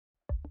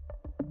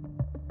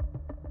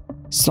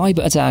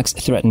Cyber attacks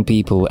threaten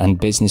people and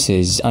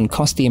businesses and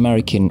cost the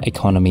American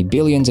economy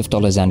billions of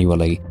dollars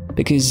annually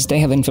because they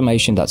have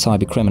information that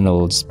cyber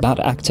criminals, bad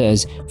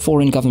actors,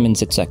 foreign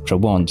governments, etc.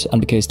 want, and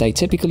because they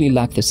typically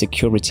lack the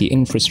security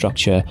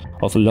infrastructure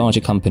of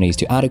larger companies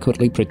to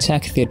adequately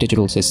protect their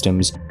digital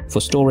systems for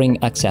storing,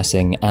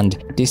 accessing,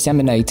 and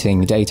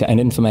disseminating data and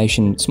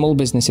information. Small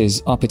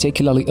businesses are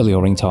particularly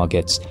alluring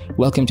targets.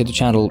 Welcome to the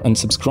channel and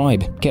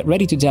subscribe. Get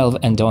ready to delve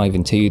and dive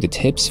into the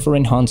tips for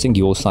enhancing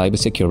your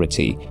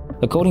cybersecurity.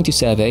 According to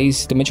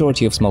surveys, the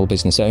majority of small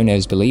business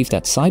owners believe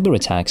that cyber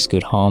attacks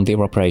could harm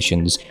their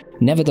operations.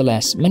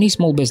 Nevertheless, many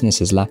small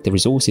businesses lack the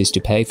resources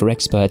to pay for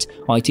expert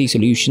IT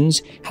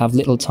solutions, have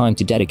little time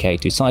to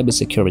dedicate to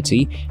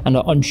cybersecurity, and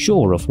are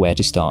unsure of where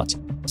to start.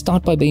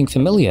 Start by being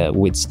familiar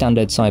with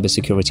standard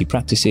cybersecurity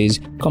practices,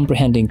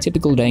 comprehending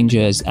typical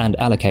dangers, and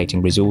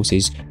allocating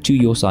resources to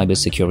your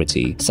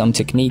cybersecurity. Some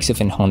techniques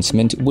of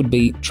enhancement would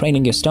be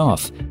training your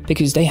staff,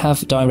 because they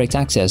have direct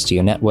access to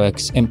your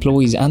networks.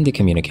 Employees and the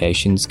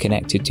communications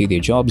connected to their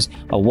jobs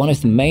are one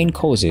of the main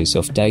causes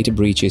of data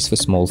breaches for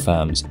small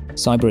firms.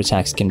 Cyber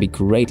attacks can be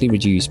greatly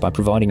reduced by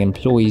providing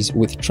employees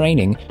with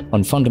training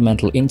on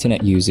fundamental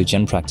internet usage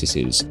and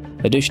practices.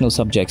 Additional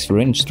subjects for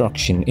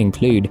instruction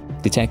include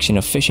detection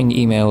of phishing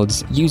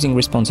emails, using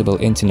responsible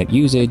internet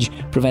usage,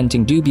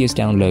 preventing dubious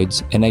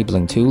downloads,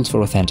 enabling tools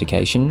for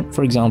authentication,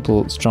 for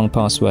example, strong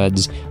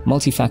passwords,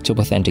 multi-factor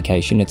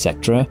authentication,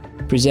 etc.,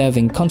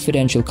 preserving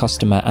confidential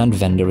customer and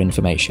vendor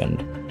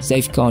information.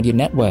 Safeguard your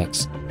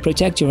networks.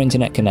 Protect your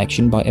internet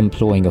connection by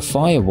employing a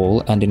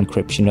firewall and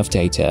encryption of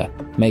data.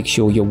 Make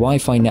sure your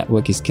Wi-Fi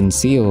network is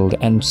concealed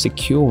and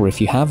secure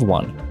if you have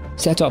one.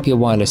 Set up your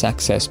wireless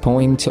access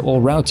point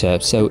or router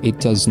so it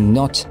does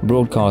not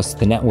broadcast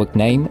the network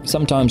name,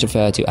 sometimes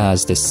referred to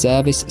as the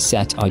service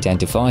set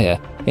identifier,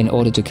 in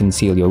order to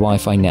conceal your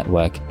Wi-Fi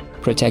network.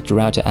 Protect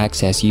router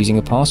access using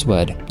a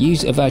password.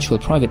 Use a virtual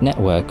private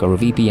network or a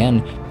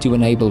VPN to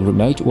enable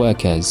remote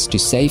workers to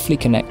safely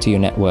connect to your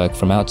network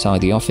from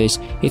outside the office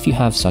if you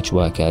have such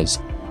workers.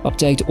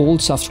 Update all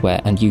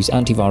software and use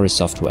antivirus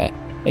software.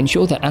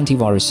 Ensure that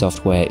antivirus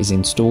software is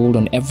installed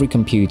on every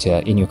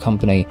computer in your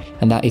company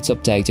and that it's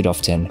updated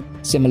often.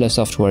 Similar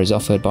software is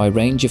offered by a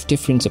range of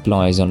different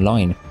suppliers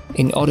online.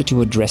 In order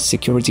to address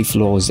security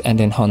flaws and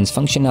enhance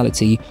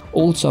functionality,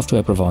 all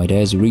software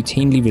providers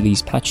routinely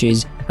release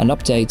patches and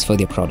updates for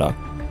their product.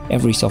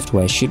 Every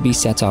software should be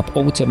set up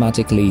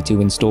automatically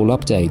to install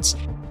updates.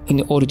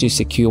 In order to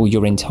secure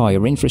your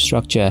entire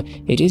infrastructure,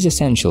 it is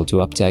essential to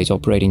update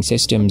operating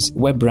systems,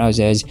 web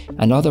browsers,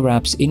 and other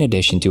apps in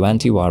addition to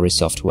antivirus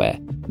software.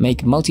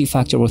 Make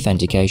multi-factor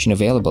authentication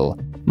available.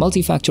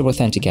 Multi-factor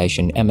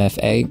authentication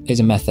 (MFA) is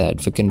a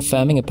method for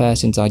confirming a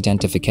person's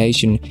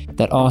identification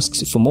that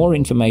asks for more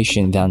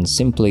information than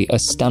simply a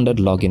standard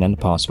login and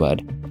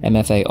password.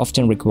 MFA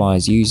often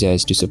requires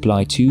users to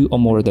supply two or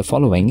more of the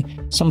following: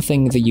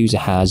 something the user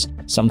has,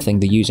 something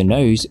the user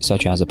knows,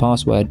 such as a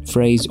password,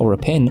 phrase, or a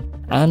PIN,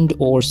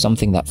 and/or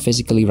something that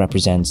physically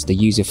represents the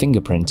user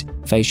fingerprint,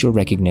 facial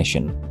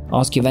recognition.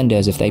 Ask your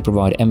vendors if they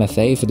provide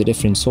MFA for the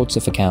different sorts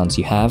of accounts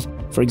you have,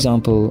 for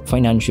example,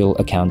 financial,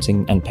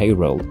 accounting, and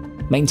payroll.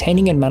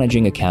 Maintaining and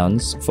managing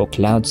accounts for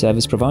cloud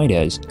service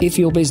providers. If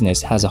your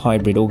business has a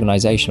hybrid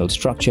organizational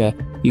structure,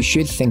 you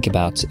should think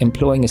about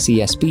employing a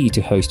CSP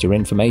to host your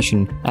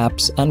information,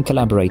 apps, and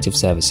collaborative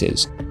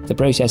services. The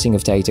processing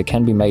of data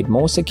can be made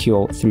more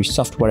secure through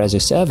software as a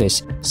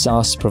service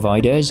 (SaaS)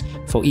 providers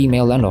for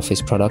email and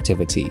office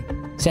productivity.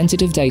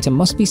 Sensitive data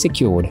must be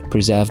secured,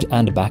 preserved,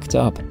 and backed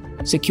up.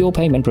 Secure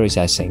payment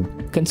processing.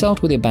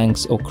 Consult with your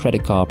banks or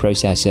credit card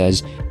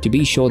processors to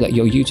be sure that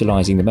you're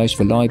utilizing the most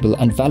reliable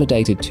and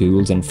validated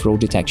tools and fraud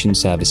detection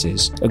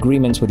services.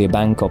 Agreements with your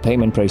bank or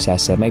payment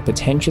processor may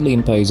potentially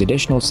impose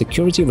additional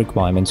security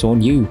requirements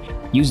on you.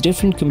 Use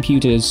different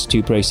computers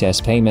to process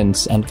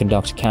payments and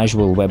conduct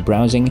casual web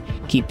browsing.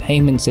 Keep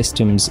payment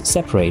systems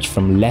separate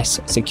from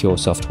less secure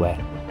software.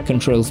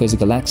 Control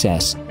physical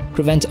access.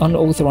 Prevent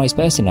unauthorized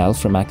personnel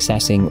from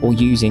accessing or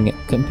using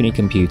company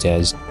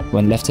computers.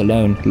 When left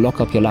alone,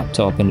 lock up your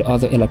laptop and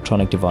other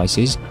electronic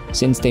devices,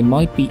 since they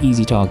might be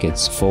easy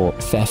targets for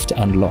theft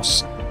and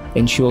loss.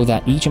 Ensure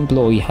that each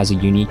employee has a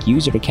unique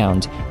user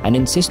account and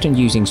insist on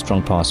using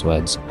strong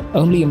passwords.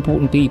 Only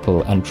important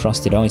people and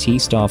trusted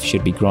IT staff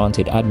should be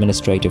granted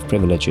administrative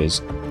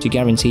privileges. To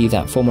guarantee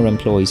that former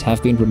employees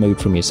have been removed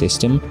from your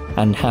system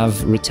and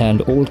have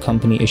returned all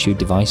company-issued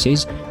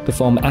devices,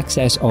 perform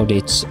access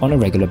audits on a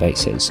regular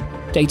basis.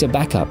 Data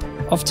backup.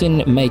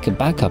 Often make a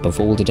backup of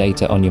all the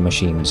data on your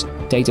machines.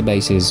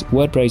 Databases,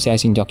 word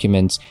processing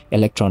documents,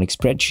 electronic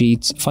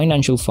spreadsheets,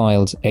 financial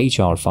files,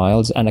 HR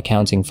files, and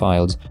accounting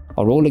files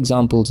are all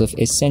examples of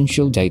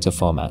essential data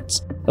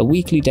formats. A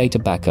weekly data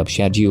backup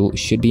schedule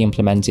should be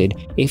implemented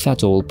if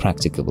at all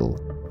practicable.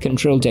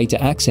 Control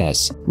data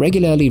access.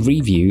 Regularly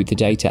review the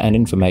data and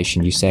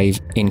information you save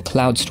in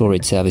cloud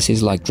storage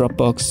services like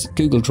Dropbox,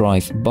 Google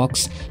Drive,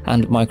 Box,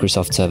 and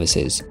Microsoft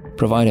services.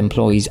 provide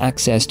employees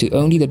access to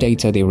only the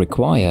data they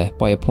require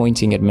by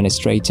appointing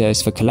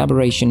administrators for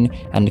collaboration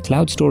and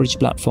cloud storage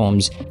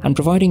platforms and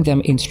providing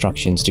them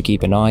instructions to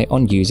keep an eye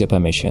on user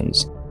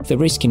permissions. The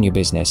risk in your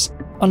business.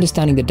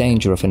 Understanding the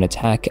danger of an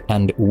attack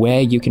and where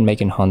you can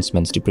make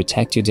enhancements to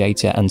protect your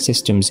data and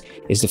systems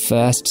is the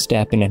first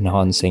step in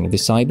enhancing the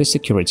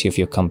cybersecurity of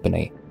your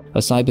company. A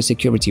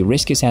cybersecurity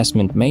risk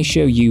assessment may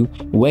show you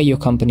where your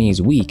company is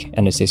weak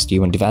and assist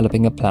you in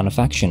developing a plan of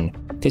action.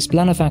 This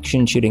plan of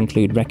action should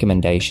include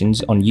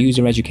recommendations on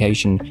user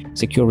education,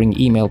 securing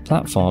email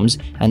platforms,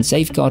 and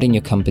safeguarding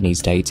your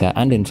company's data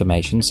and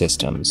information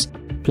systems.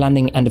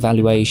 Planning and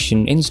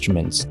evaluation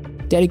instruments.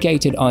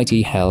 Dedicated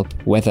IT help,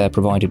 whether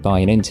provided by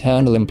an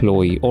internal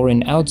employee or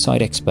an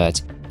outside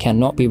expert,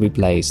 cannot be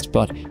replaced,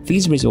 but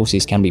these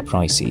resources can be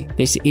pricey.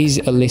 This is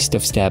a list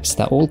of steps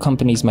that all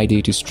companies may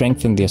do to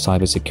strengthen their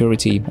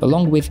cybersecurity,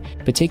 along with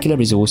particular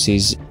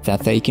resources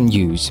that they can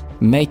use.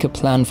 Make a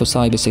plan for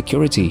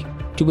cybersecurity.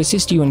 To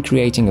assist you in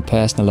creating a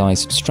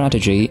personalized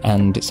strategy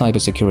and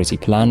cybersecurity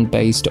plan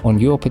based on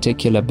your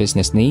particular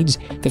business needs,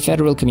 the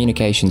Federal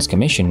Communications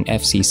Commission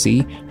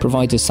 (FCC)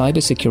 provides a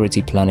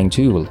cybersecurity planning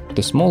tool,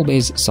 the Small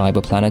Biz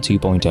Cyber Planner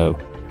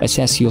 2.0.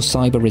 Assess your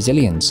cyber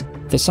resilience.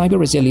 The Cyber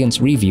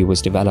Resilience Review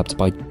was developed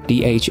by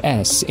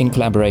DHS in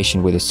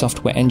collaboration with the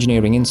Software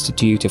Engineering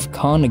Institute of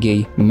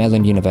Carnegie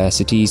Mellon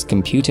University's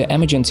Computer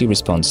Emergency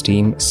Response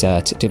Team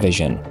 (CERT)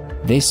 division.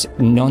 This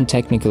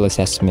non-technical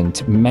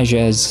assessment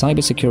measures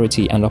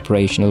cybersecurity and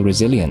operational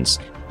resilience.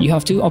 You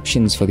have two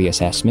options for the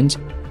assessment.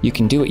 You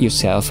can do it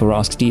yourself or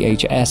ask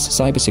DHS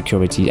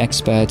cybersecurity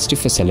experts to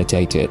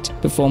facilitate it.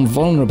 Perform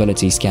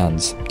vulnerability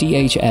scans.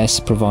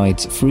 DHS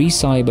provides free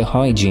cyber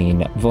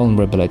hygiene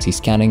vulnerability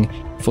scanning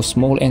for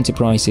small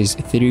enterprises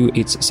through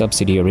its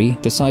subsidiary,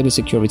 the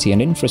Cybersecurity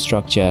and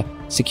Infrastructure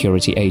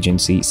Security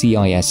Agency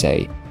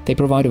 (CISA). They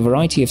provide a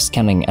variety of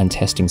scanning and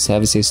testing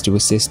services to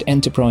assist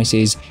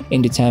enterprises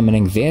in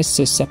determining their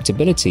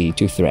susceptibility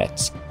to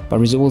threats. By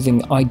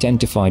resolving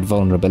identified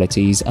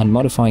vulnerabilities and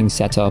modifying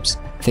setups,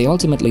 they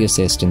ultimately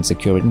assist in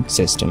securing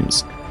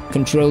systems.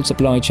 Control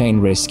supply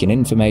chain risk in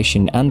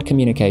information and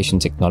communication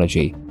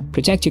technology.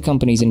 Protect your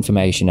company's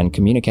information and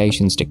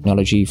communications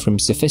technology from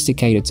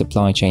sophisticated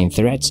supply chain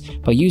threats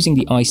by using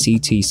the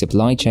ICT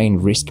Supply Chain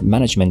Risk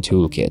Management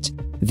Toolkit.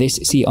 This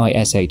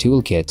CISA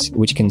toolkit,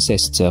 which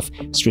consists of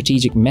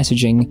strategic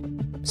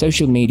messaging,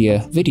 social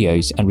media,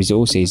 videos, and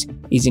resources,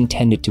 is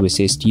intended to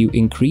assist you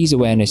increase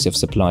awareness of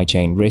supply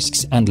chain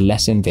risks and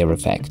lessen their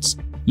effects.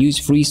 Use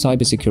free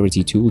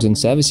cybersecurity tools and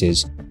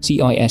services.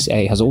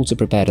 CISA has also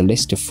prepared a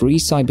list of free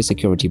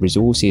cybersecurity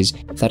resources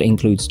that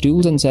includes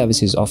tools and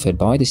services offered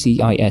by the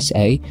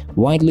CISA,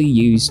 widely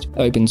used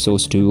open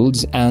source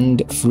tools,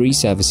 and free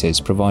services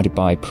provided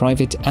by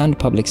private and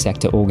public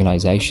sector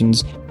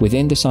organizations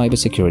within the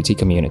cybersecurity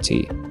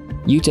community.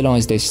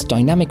 Utilize this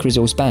dynamic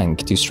resource bank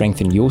to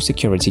strengthen your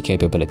security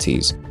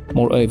capabilities.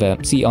 Moreover,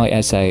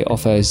 CISA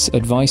offers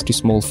advice to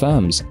small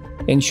firms.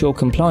 Ensure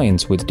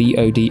compliance with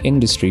DoD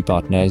industry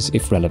partners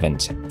if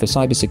relevant. The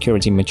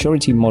Cybersecurity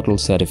Maturity Model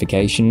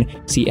Certification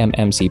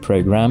 (CMMC)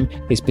 program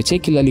is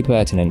particularly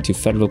pertinent to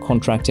federal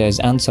contractors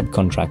and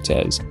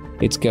subcontractors.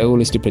 Its goal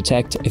is to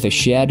protect the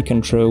shared,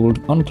 controlled,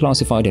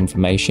 unclassified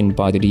information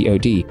by the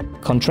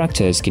DoD.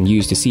 Contractors can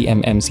use the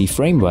CMMC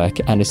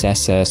framework and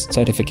assess a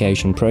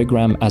certification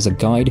program as a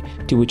guide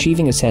to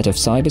achieving a set of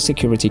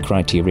cybersecurity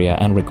criteria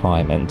and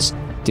requirements.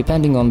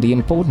 Depending on the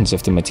importance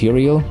of the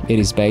material, it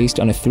is based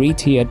on a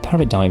three-tiered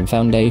paradigm: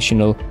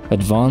 foundational,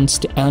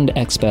 advanced, and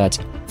expert,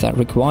 that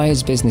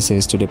requires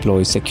businesses to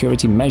deploy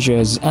security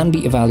measures and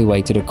be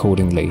evaluated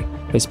accordingly.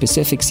 A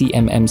specific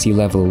CMMC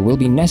level will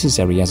be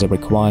necessary as a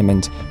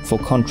requirement for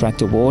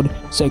contract award,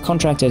 so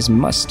contractors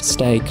must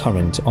stay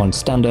current on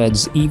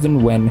standards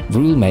even when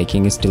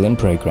rulemaking is still in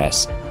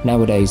progress.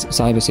 Nowadays,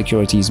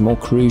 cybersecurity is more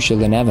crucial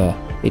than ever.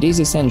 It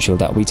is essential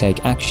that we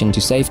take action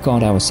to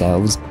safeguard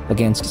ourselves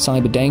against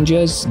cyber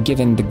dangers,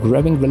 given the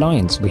growing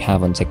reliance we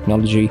have on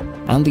technology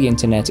and the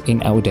internet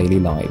in our daily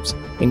lives.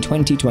 In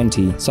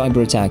 2020,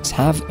 cyber attacks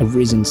have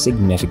risen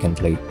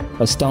significantly.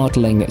 A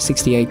startling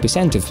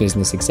 68% of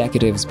business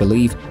executives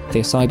believe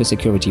their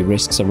cybersecurity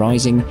risks are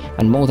rising,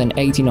 and more than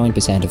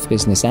 89% of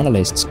business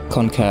analysts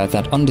concur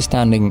that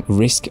understanding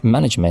risk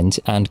management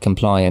and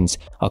compliance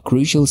are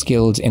crucial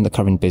skills in the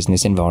current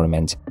business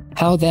environment.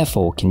 How,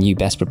 therefore, can you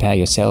best prepare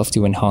yourself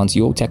to enhance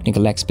your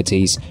technical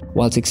expertise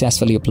while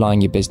successfully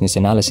applying your business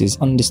analysis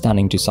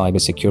understanding to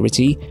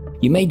cybersecurity?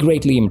 You may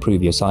greatly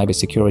improve your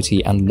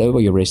cybersecurity and lower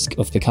your risk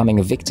of becoming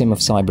a victim of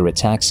cyber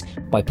attacks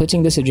by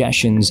putting the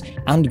suggestions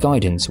and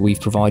guidance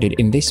we've provided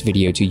in this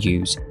video to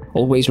use.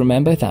 Always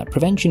remember that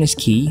prevention is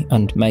key,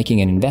 and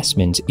making an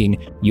investment in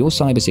your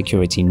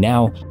cybersecurity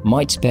now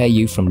might spare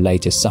you from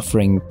later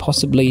suffering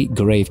possibly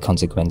grave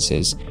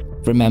consequences.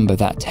 Remember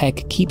that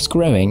tech keeps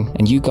growing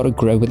and you gotta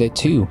grow with it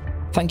too.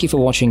 Thank you for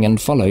watching, and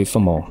follow for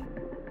more.